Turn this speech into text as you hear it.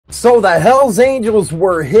So the Hells Angels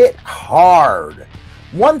were hit hard.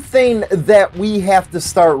 One thing that we have to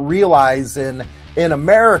start realizing in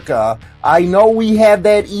America, I know we have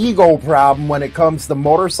that ego problem when it comes to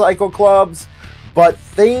motorcycle clubs, but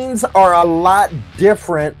things are a lot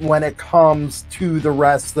different when it comes to the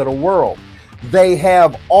rest of the world. They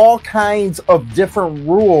have all kinds of different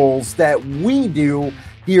rules that we do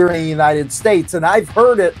here in the United States, and I've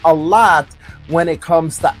heard it a lot when it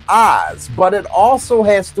comes to Oz, but it also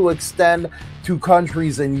has to extend to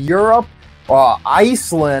countries in Europe,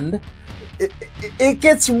 Iceland. It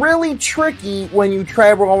gets really tricky when you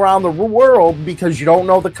travel around the world because you don't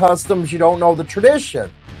know the customs, you don't know the tradition.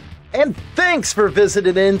 And thanks for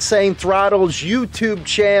visiting Insane Throttle's YouTube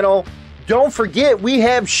channel. Don't forget, we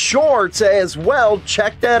have shorts as well.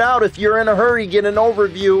 Check that out if you're in a hurry, get an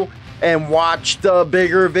overview, and watch the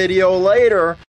bigger video later.